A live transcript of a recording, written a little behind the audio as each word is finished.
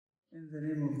In the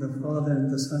name of the Father, and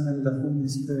the Son, and the Holy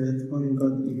Spirit, one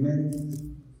God,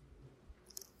 Amen.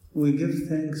 We give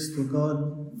thanks to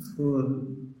God for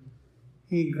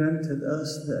He granted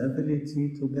us the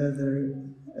ability to gather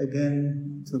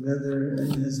again together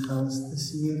in His house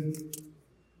this year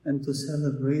and to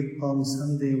celebrate Palm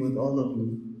Sunday with all of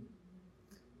you.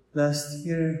 Last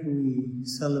year we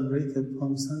celebrated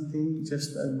Palm Sunday,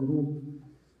 just a group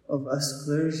of us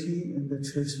clergy in the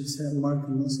Church of St. Mark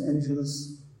in Los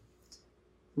Angeles.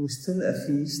 It was still a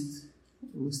feast,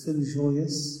 it was still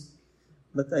joyous,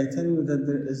 but I tell you that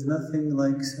there is nothing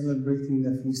like celebrating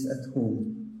the feast at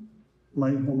home, my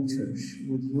home church,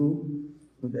 with you,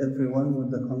 with everyone,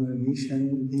 with the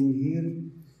congregation being here.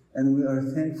 And we are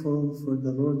thankful for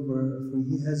the Lord, for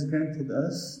He has granted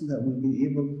us that we'll be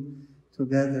able to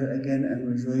gather again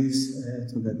and rejoice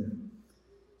together.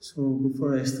 So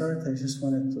before I start, I just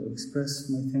wanted to express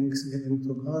my thanksgiving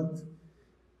to God.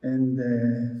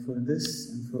 And for this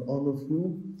and for all of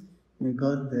you, may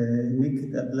God make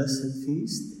it a blessed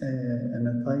feast and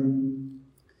a time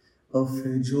of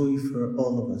joy for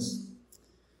all of us.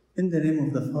 In the name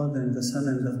of the Father, and the Son,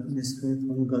 and the Holy Spirit,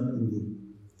 one God,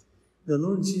 Amen. The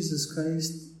Lord Jesus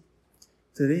Christ,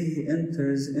 today He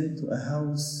enters into a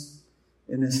house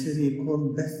in a city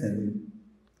called Bethany.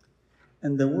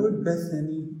 And the word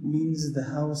Bethany means the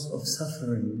house of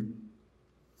suffering.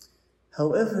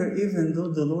 However, even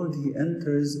though the Lord, He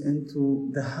enters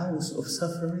into the house of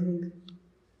suffering,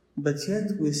 but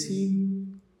yet we see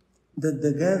that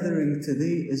the gathering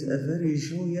today is a very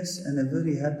joyous and a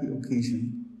very happy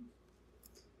occasion.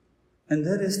 And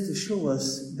that is to show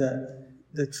us that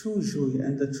the true joy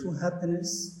and the true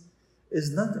happiness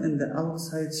is not in the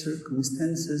outside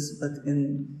circumstances, but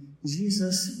in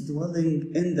Jesus dwelling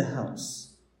in the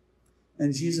house,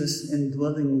 and Jesus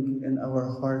indwelling in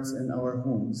our hearts and our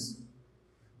homes.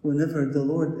 Whenever the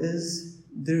Lord is,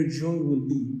 their joy will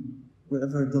be.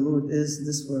 Wherever the Lord is,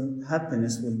 this where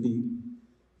happiness will be,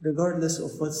 regardless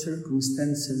of what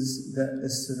circumstances that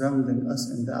is surrounding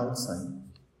us in the outside.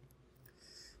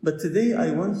 But today I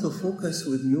want to focus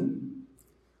with you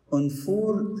on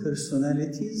 4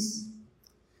 personalities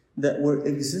that were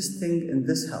existing in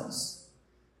this house.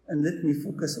 And let me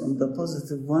focus on the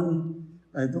positive one.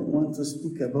 I don't want to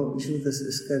speak about Judas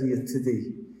Iscariot today.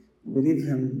 We leave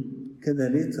him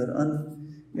later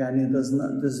on, does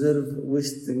not deserve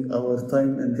wasting our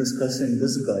time in discussing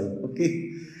this guy,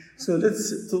 okay? So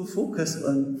let's focus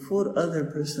on 4 other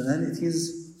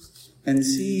personalities and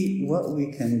see what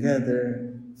we can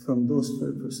gather from those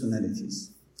 4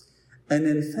 personalities. And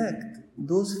in fact,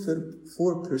 those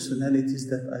 4 personalities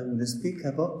that I will speak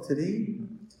about today,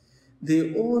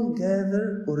 they all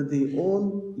gather, or they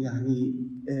all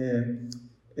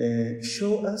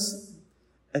show us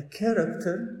a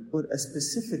character or a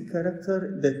specific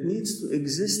character that needs to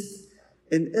exist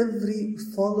in every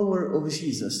follower of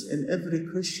Jesus, in every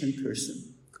Christian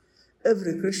person.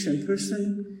 Every Christian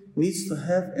person needs to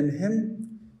have in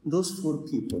him those 4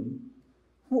 people.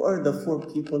 Who are the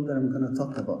 4 people that I'm going to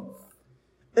talk about?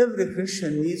 Every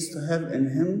Christian needs to have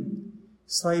in him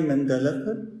Simon the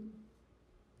leper,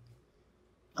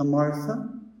 a Martha,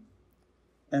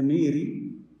 a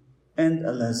Mary, and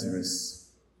a Lazarus.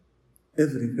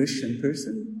 Every Christian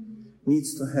person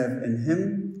needs to have in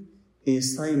him a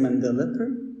Simon the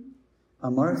leper, a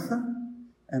Martha,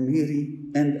 a Mary,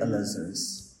 and a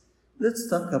Lazarus. Let's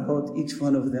talk about each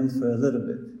one of them for a little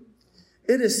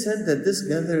bit. It is said that this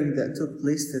gathering that took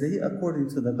place today, according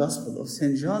to the Gospel of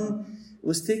St. John,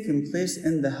 was taking place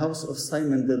in the house of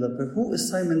Simon the leper. Who is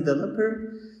Simon the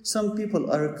leper? Some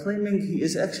people are claiming he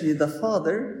is actually the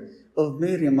father of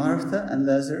Mary, Martha, and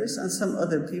Lazarus, and some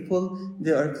other people,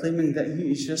 they are claiming that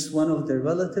he is just one of their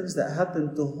relatives that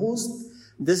happened to host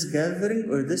this gathering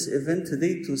or this event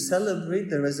today to celebrate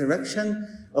the resurrection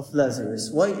of Lazarus.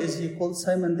 Why is he called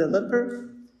Simon the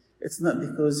leper? It's not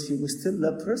because he was still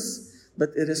leprous,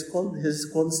 but it is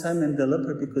called Simon the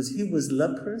leper because he was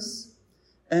leprous,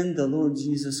 and the Lord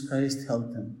Jesus Christ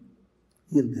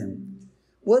healed him.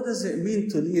 What does it mean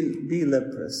to be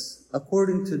leprous?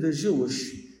 According to the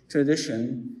Jewish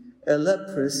tradition, a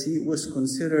leprosy was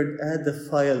considered a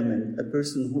defilement. A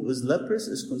person who is leprous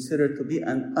is considered to be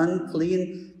an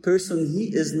unclean person.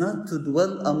 He is not to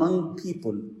dwell among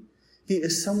people. He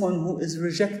is someone who is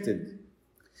rejected.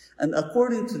 And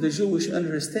according to the Jewish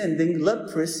understanding,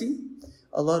 leprosy,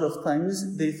 a lot of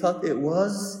times they thought it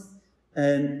was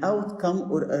an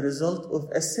outcome or a result of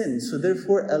a sin. So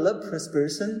therefore, a leprous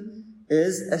person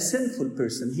is a sinful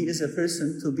person. He is a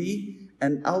person to be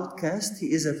an outcast.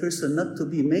 He is a person not to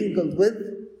be mingled with.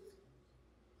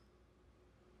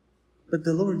 But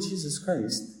the Lord Jesus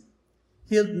Christ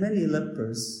healed many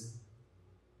lepers.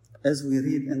 as we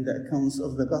read in the accounts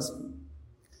of the gospel.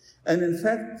 And in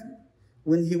fact,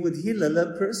 when he would heal a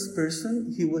leprous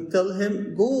person, he would tell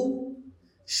him, go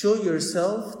show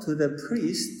yourself to the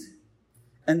priest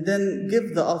and then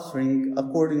give the offering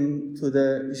according to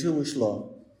the Jewish law.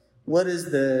 What is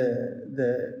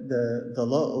the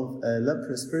law of a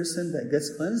leprous person that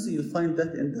gets cleansed? You'll find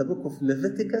that in the book of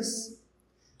Leviticus,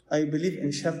 I believe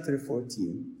in chapter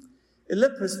 14. A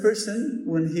leprous person,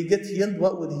 when he gets healed,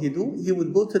 what would he do? He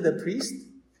would go to the priest,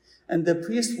 and the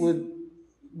priest would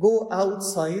go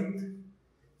outside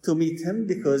to meet him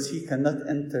because he cannot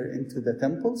enter into the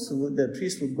temple. So the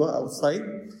priest would go outside,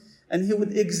 and he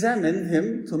would examine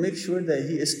him to make sure that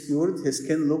he is cured. His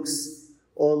skin looks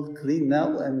all clean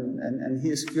now, and he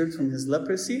is cured from his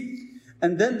leprosy.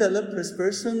 And then the leprous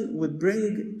person would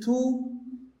bring 2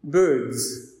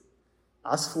 birds,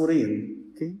 asfurin,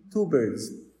 okay, 2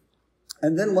 birds.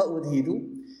 And then what would he do?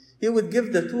 He would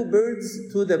give the 2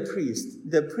 birds to the priest.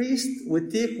 The priest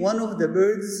would take one of the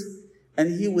birds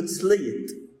and he would slay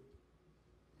it.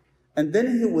 And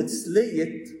then he would slay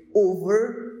it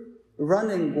over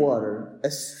running water, a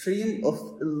stream of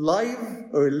live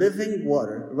or living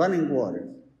water, running water.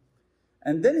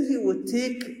 And then he would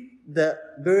take the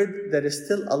bird that is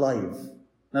still alive,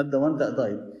 not the one that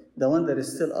died, the one that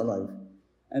is still alive.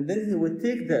 And then he would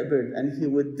take that bird and he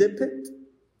would dip it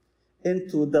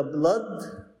into the blood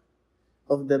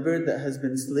of the bird that has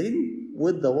been slain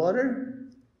with the water.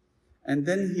 And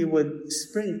then he would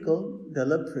sprinkle the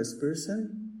leprous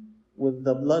person with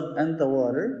the blood and the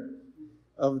water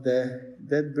of the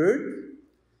dead bird,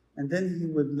 and then he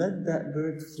would let that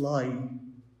bird fly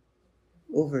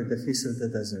over the face of the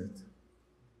desert.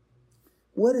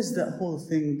 What is that whole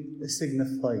thing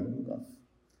signifying of?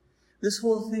 This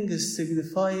whole thing is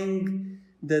signifying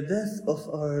the death of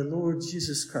our Lord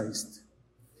Jesus Christ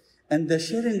and the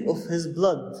shedding of his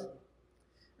blood.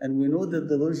 And we know that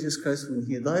the Lord Jesus Christ, when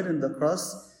he died on the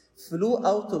cross, flew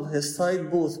out of his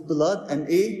side both blood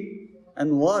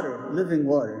and water, living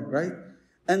water, right?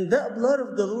 And that blood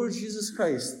of the Lord Jesus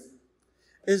Christ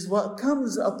is what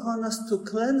comes upon us to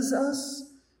cleanse us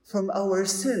from our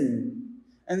sin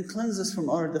and cleanse us from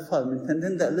our defilement. And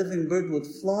then that living bird would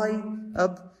fly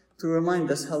up to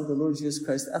remind us how the Lord Jesus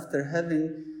Christ, after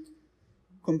having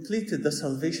completed the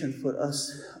salvation for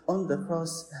us on the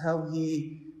cross, how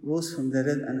he rose from the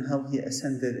dead and how he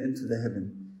ascended into the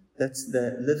heaven. That's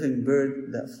the living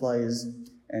bird that flies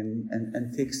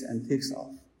and takes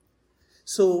off.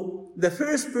 So the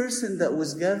first person that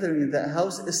was gathering in that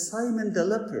house is Simon the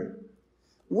leper.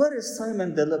 What is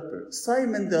Simon the leper?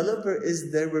 Simon the leper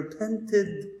is the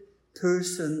repented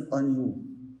person on you.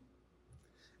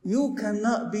 You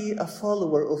cannot be a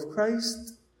follower of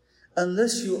Christ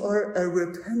unless you are a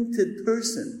repented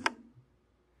person.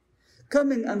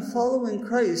 Coming and following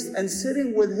Christ and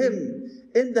sitting with him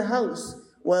in the house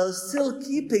while still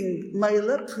keeping my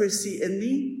leprosy in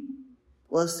me,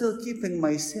 while still keeping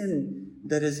my sin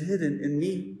that is hidden in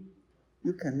me,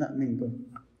 you cannot mingle,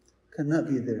 cannot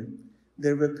be there.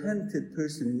 The repented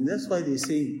person, that's why they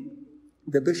say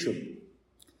the bishop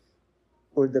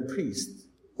or the priest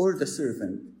or the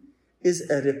servant is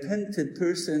a repented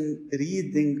person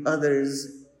leading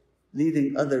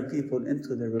other people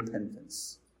into their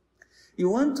repentance. You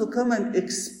want to come and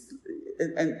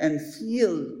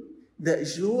feel the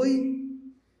joy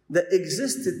that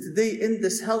existed today in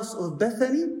this house of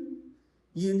Bethany,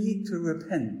 you need to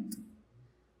repent.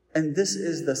 And this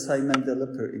is the Simon the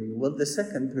leper in you. Well, the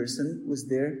second person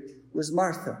was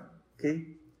Martha.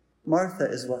 Okay? Martha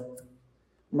is what?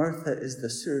 Martha is the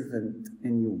servant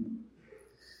in you.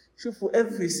 Shufu,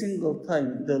 every single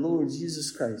time the Lord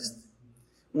Jesus Christ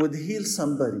would heal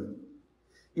somebody,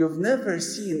 you've never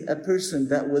seen a person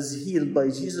that was healed by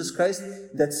Jesus Christ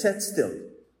that sat still.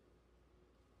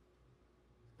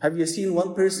 Have you seen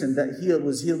one person that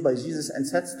was healed by Jesus and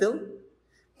sat still?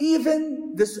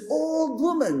 Even this old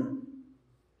woman,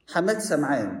 Hamat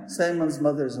Sam'an, Simon's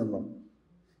mother-in-law.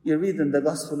 You read in the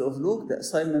Gospel of Luke that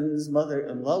Simon's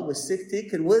mother-in-law was sick,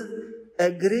 taken with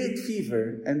a great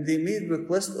fever, and they made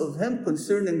request of him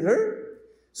concerning her.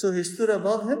 So he stood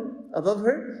above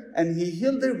her, and he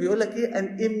healed her,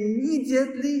 and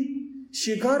immediately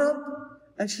she got up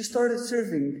and she started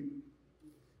serving.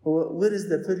 Where is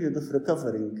the period of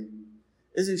recovering?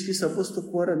 Isn't she supposed to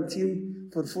quarantine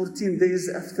for 14 days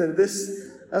after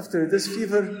this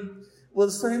fever? Well,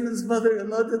 Simon's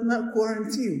mother-in-law did not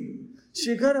quarantine.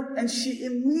 She got up and she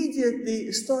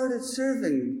immediately started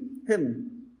serving him.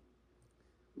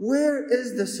 Where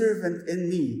is the servant in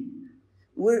me?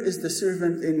 Where is the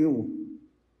servant in you?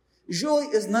 Joy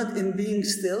is not in being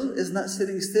still, is not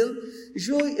sitting still.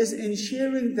 Joy is in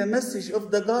sharing the message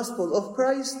of the gospel of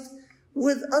Christ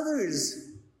with others.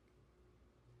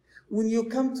 When you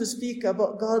come to speak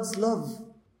about God's love,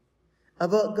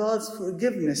 about God's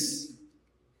forgiveness,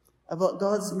 about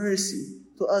God's mercy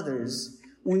to others,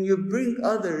 when you bring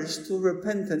others to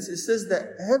repentance, it says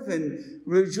that heaven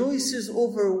rejoices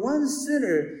over one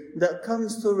sinner that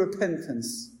comes to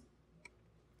repentance.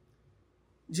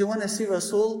 Do you want to save a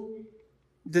soul?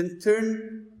 Then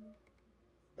turn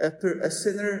a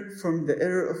sinner from the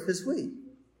error of his way.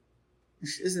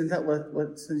 Isn't that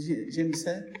what St. James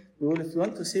said? Well, if you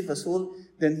want to save a soul,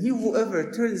 then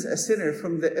whoever turns a sinner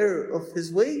from the error of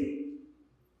his way,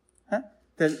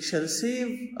 then shall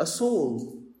save a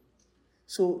soul.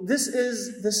 So this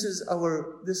is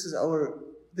our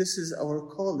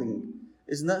calling,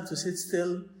 is not to sit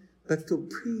still, but to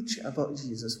preach about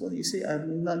Jesus. Well, you say,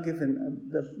 I'm not given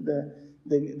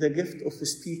the gift of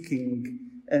speaking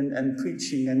and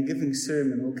preaching and giving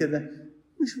sermon وكذا.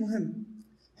 مش مهم.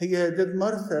 Did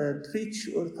Martha preach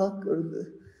or talk?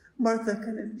 Martha,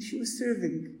 she was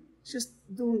serving, just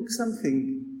doing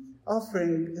something,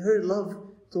 offering her love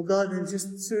to God and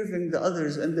just serving the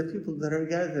others and the people that are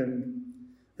gathering.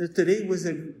 Today was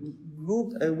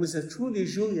a truly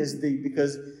joyous day,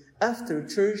 because after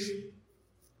church,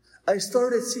 I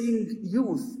started seeing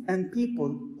youth and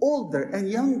people, older and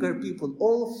younger people,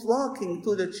 all flocking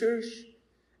to the church.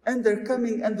 And they're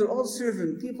coming and they're all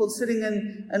serving. People sitting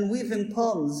and weaving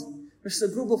palms. There's a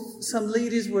group of some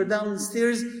ladies were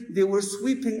downstairs. They were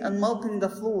sweeping and mopping the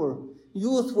floor.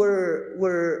 Youth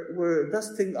were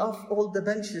dusting off all the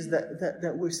benches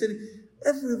that were sitting.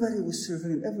 Everybody was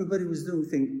serving and everybody was doing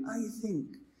things. I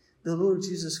think the Lord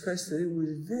Jesus Christ today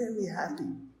was very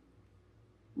happy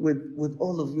with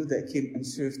all of you that came and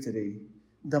served today.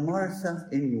 The Martha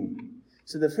in you.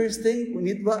 So the first thing, we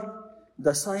need what?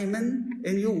 The Simon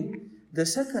in you. The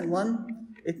second one,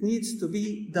 it needs to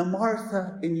be the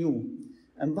Martha in you.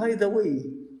 And by the way,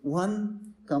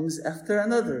 one comes after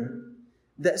another.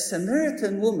 The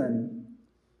Samaritan woman,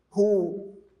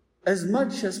 who, as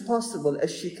much as possible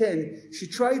as she can, she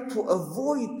tried to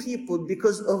avoid people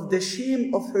because of the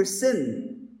shame of her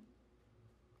sin.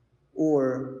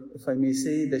 Or, if I may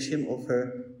say, the shame of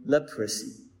her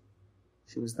leprosy.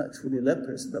 She was not truly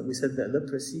leprous, but we said that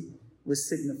leprosy was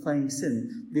signifying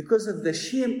sin. Because of the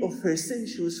shame of her sin,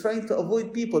 she was trying to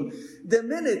avoid people. The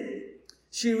minute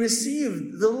she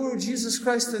received the Lord Jesus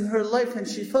Christ in her life and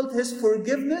she felt His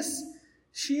forgiveness,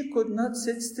 she could not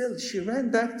sit still. She ran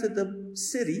back to the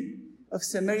city of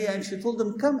Samaria and she told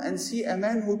them, come and see a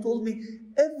man who told me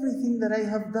everything that I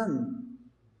have done.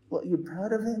 What, you're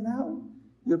proud of it now?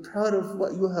 You're proud of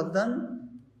what you have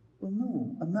done? Well,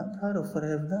 no, I'm not proud of what I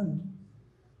have done.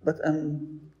 But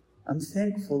I'm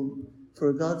thankful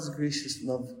for God's gracious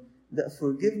love that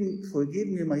forgave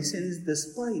me my sins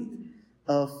despite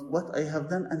of what I have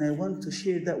done, and I want to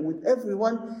share that with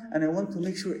everyone, and I want to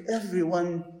make sure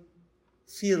everyone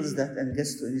feels that and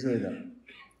gets to enjoy that.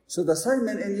 So the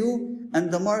Simon in you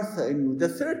and the Martha in you. The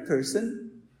third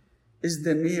person is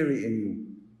the Mary in you.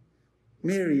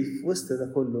 Mary, وسط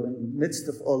ده كله, in the midst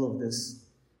of all of this,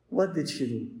 what did she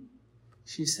do?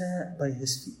 She sat by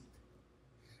His feet.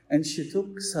 And she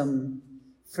took some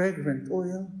fragrant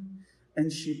oil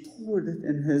and she poured it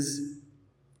in His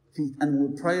feet.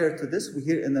 And prior to this, we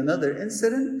hear in another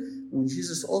incident, when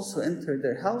Jesus also entered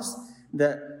their house,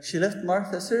 that she left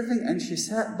Martha serving and she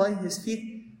sat by His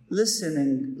feet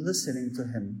listening to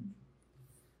Him.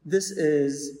 This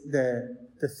is the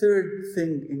third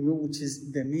thing in you, which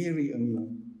is the Mary in you.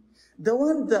 The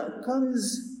one that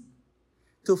comes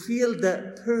to feel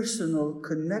that personal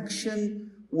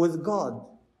connection with God.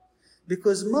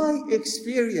 Because my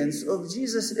experience of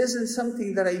Jesus isn't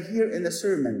something that I hear in a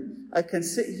sermon. I can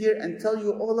sit here and tell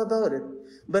you all about it.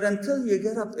 But until you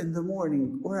get up in the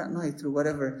morning or at night or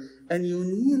whatever, and you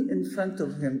kneel in front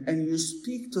of Him and you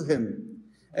speak to Him,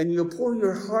 and you pour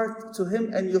your heart to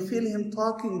Him and you feel Him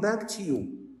talking back to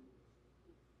you,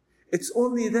 it's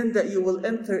only then that you will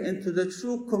enter into the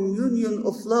true communion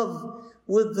of love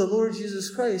with the Lord Jesus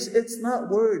Christ. It's not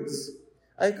words.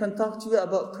 I can talk to you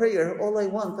about prayer all I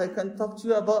want. I can talk to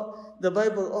you about the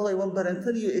Bible all I want, but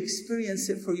until you experience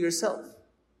it for yourself.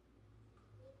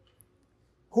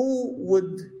 Who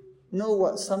would know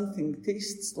what something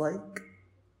tastes like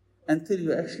until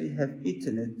you actually have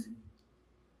eaten it?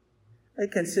 I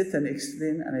can sit and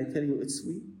explain and I tell you it's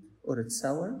sweet, or it's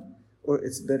sour, or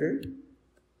it's bitter.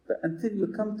 But until you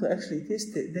come to actually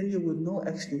taste it, then you would know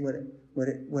actually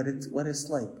what it's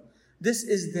like. This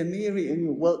is the Mary in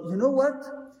you. Well, you know what?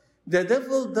 The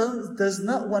devil does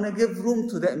not want to give room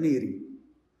to that Mary.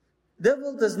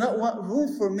 Devil does not want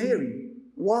room for Mary.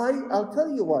 Why? I'll tell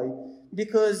you why.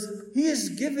 Because he is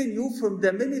giving you, from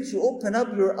the minute you open up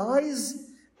your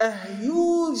eyes, a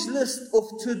huge list of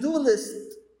to-do list.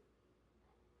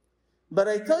 But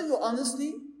I tell you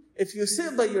honestly, if you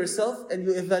sit by yourself and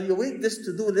you evaluate this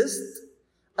to-do list,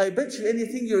 I bet you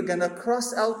anything you're going to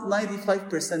cross out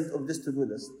 95% of this to-do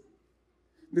list.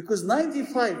 Because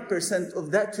 95%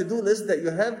 of that to-do list that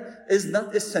you have is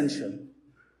not essential,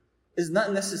 is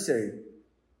not necessary.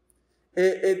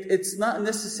 It's not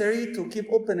necessary to keep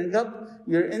opening up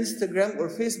your Instagram or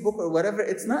Facebook or whatever.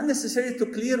 It's not necessary to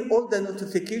clear all the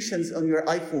notifications on your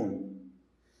iPhone.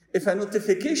 If a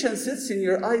notification sits in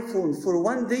your iPhone for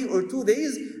 1 day or 2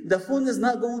 days, the phone is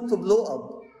not going to blow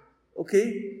up.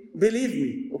 Okay? Believe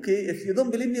me. Okay? If you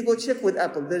don't believe me, go check with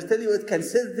Apple. They'll tell you it can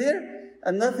sit there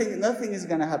and nothing is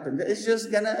going to happen. It's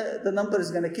just the number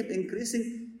is going to keep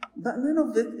increasing. But none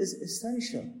of it is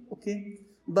essential. Okay?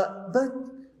 But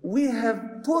we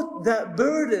have put that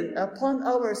burden upon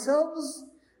ourselves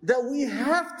that we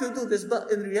have to do this.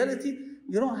 But in reality,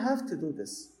 you don't have to do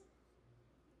this.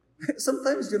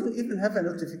 Sometimes you don't even have a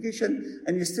notification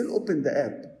and you still open the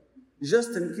app,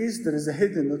 just in case there is a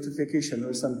hidden notification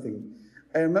or something.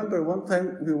 I remember one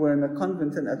time we were in a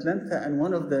convent in Atlanta, and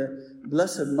one of the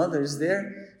Blessed Mothers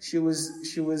there, she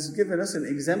was giving us an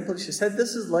example. She said,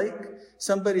 this is like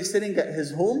somebody sitting at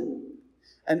his home,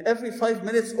 and every 5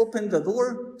 minutes open the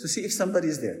door to see if somebody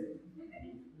is there.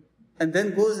 And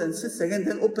then goes and sits again,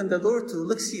 then open the door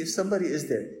to see if somebody is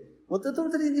there. Well, the door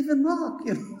didn't even knock,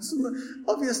 So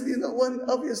obviously no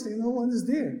one is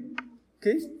there.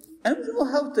 Okay? And we know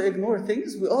how to ignore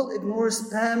things. We all ignore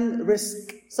spam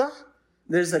risk. صح?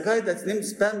 There's a guy that's named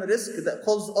Spam Risk that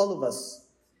calls all of us.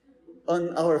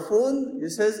 On our phone,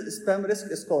 it says Spam Risk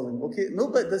is calling. Okay?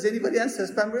 Nobody, does anybody answer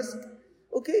Spam Risk?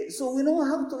 Okay, so we know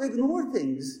how to ignore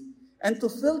things and to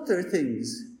filter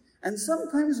things. And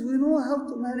sometimes we know how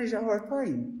to manage our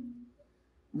time.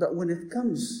 But when it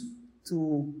comes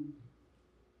to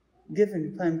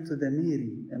giving time to the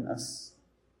Mary in us,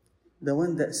 the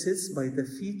one that sits by the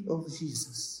feet of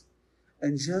Jesus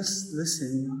and just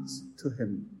listens to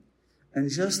him and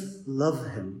just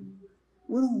love him,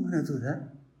 we don't want to do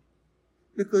that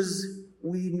because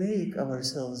we make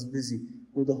ourselves busy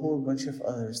with a whole bunch of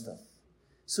other stuff.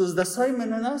 So the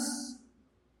Simon in us,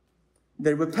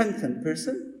 the repentant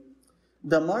person,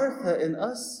 the Martha in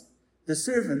us, the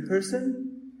servant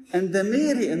person, and the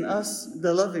Mary in us,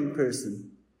 the loving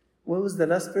person. What was the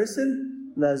last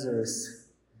person? Lazarus.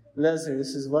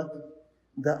 Lazarus is what?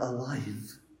 The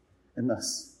alive in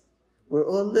us. We're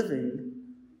all living.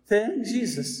 Thank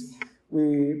Jesus.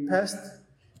 We passed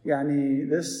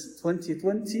this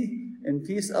 2020 in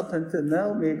peace up until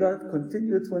now. May God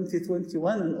continue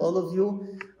 2021 and all of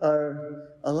you are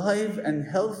alive and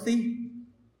healthy.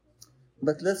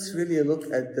 But let's really look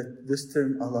at this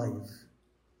term alive.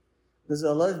 Does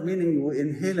alive meaning we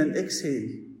inhale and exhale?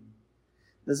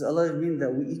 Does alive mean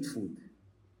that we eat food?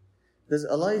 Does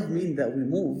alive mean that we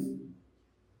move?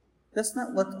 That's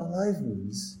not what alive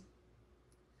means.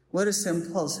 What does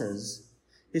St. Paul says?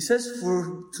 He says,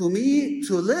 for to me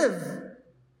to live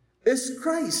is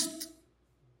Christ.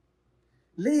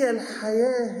 لي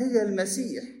الحياة هي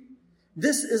المسيح.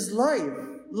 This is life.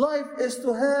 Life is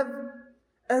to have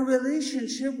a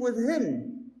relationship with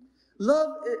him.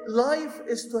 Life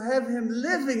is to have him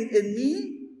living in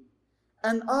me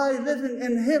and I living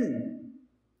in him.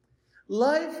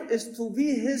 Life is to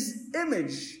be his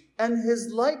image and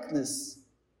his likeness.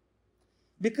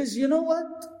 Because you know what?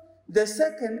 The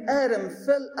second Adam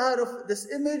fell out of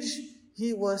this image,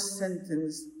 he was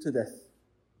sentenced to death.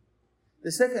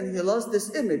 The second he lost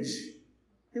this image,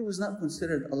 he was not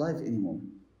considered alive anymore.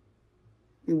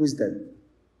 He was dead.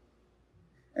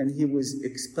 And he was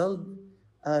expelled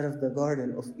out of the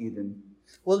Garden of Eden.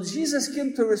 Well, Jesus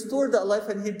came to restore that life,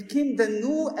 and he became the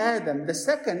new Adam, the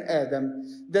second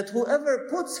Adam, that whoever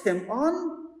puts him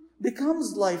on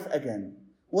becomes life again.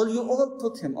 Well, you all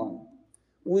put him on.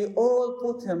 We all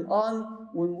put him on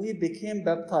when we became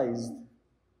baptized.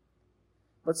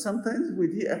 But sometimes we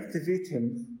deactivate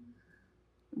him,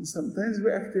 and sometimes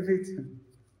we activate him.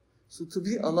 So to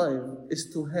be alive is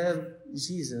to have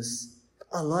Jesus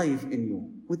alive in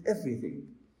you with everything.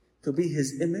 To be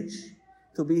his image,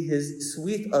 to be his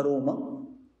sweet aroma.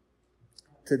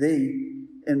 Today,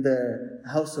 in the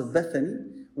house of Bethany,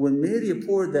 when Mary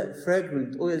poured that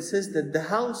fragrant oil, it says that the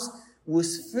house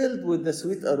was filled with the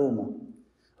sweet aroma.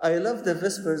 I love the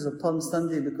Vespers of Palm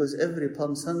Sunday because every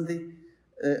Palm Sunday,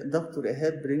 Dr.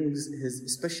 Ahab brings his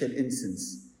special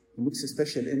incense. He makes a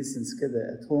special incense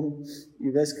keda at home.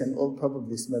 You guys can all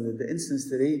probably smell it. The incense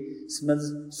today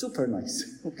smells super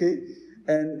nice, okay?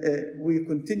 And we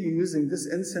continue using this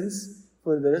incense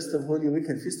for the rest of Holy Week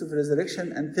and Feast of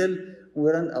Resurrection until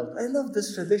we run out. I love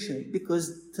this tradition because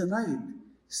tonight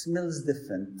smells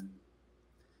different.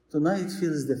 Tonight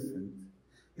feels different.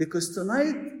 Because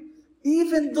tonight,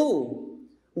 even though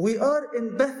we are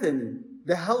in Bethany,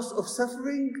 the house of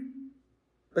suffering,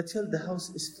 but still the house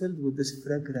is filled with this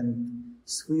fragrant,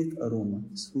 sweet aroma,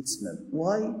 sweet smell.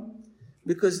 Why?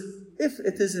 Because if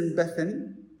it is in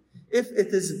Bethany, if it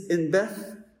is in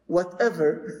Beth,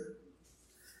 whatever,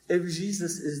 if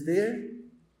Jesus is there,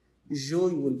 joy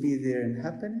will be there and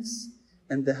happiness,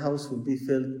 and the house will be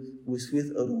filled with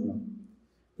sweet aroma.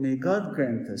 May God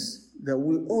grant us that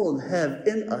we all have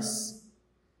in us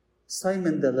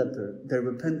Simon the leper, the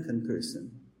repentant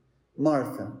person,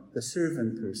 Martha, the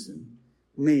servant person,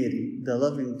 Mary, the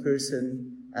loving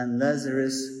person, and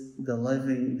Lazarus, the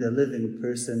living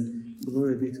person.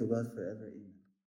 Glory be to God forever.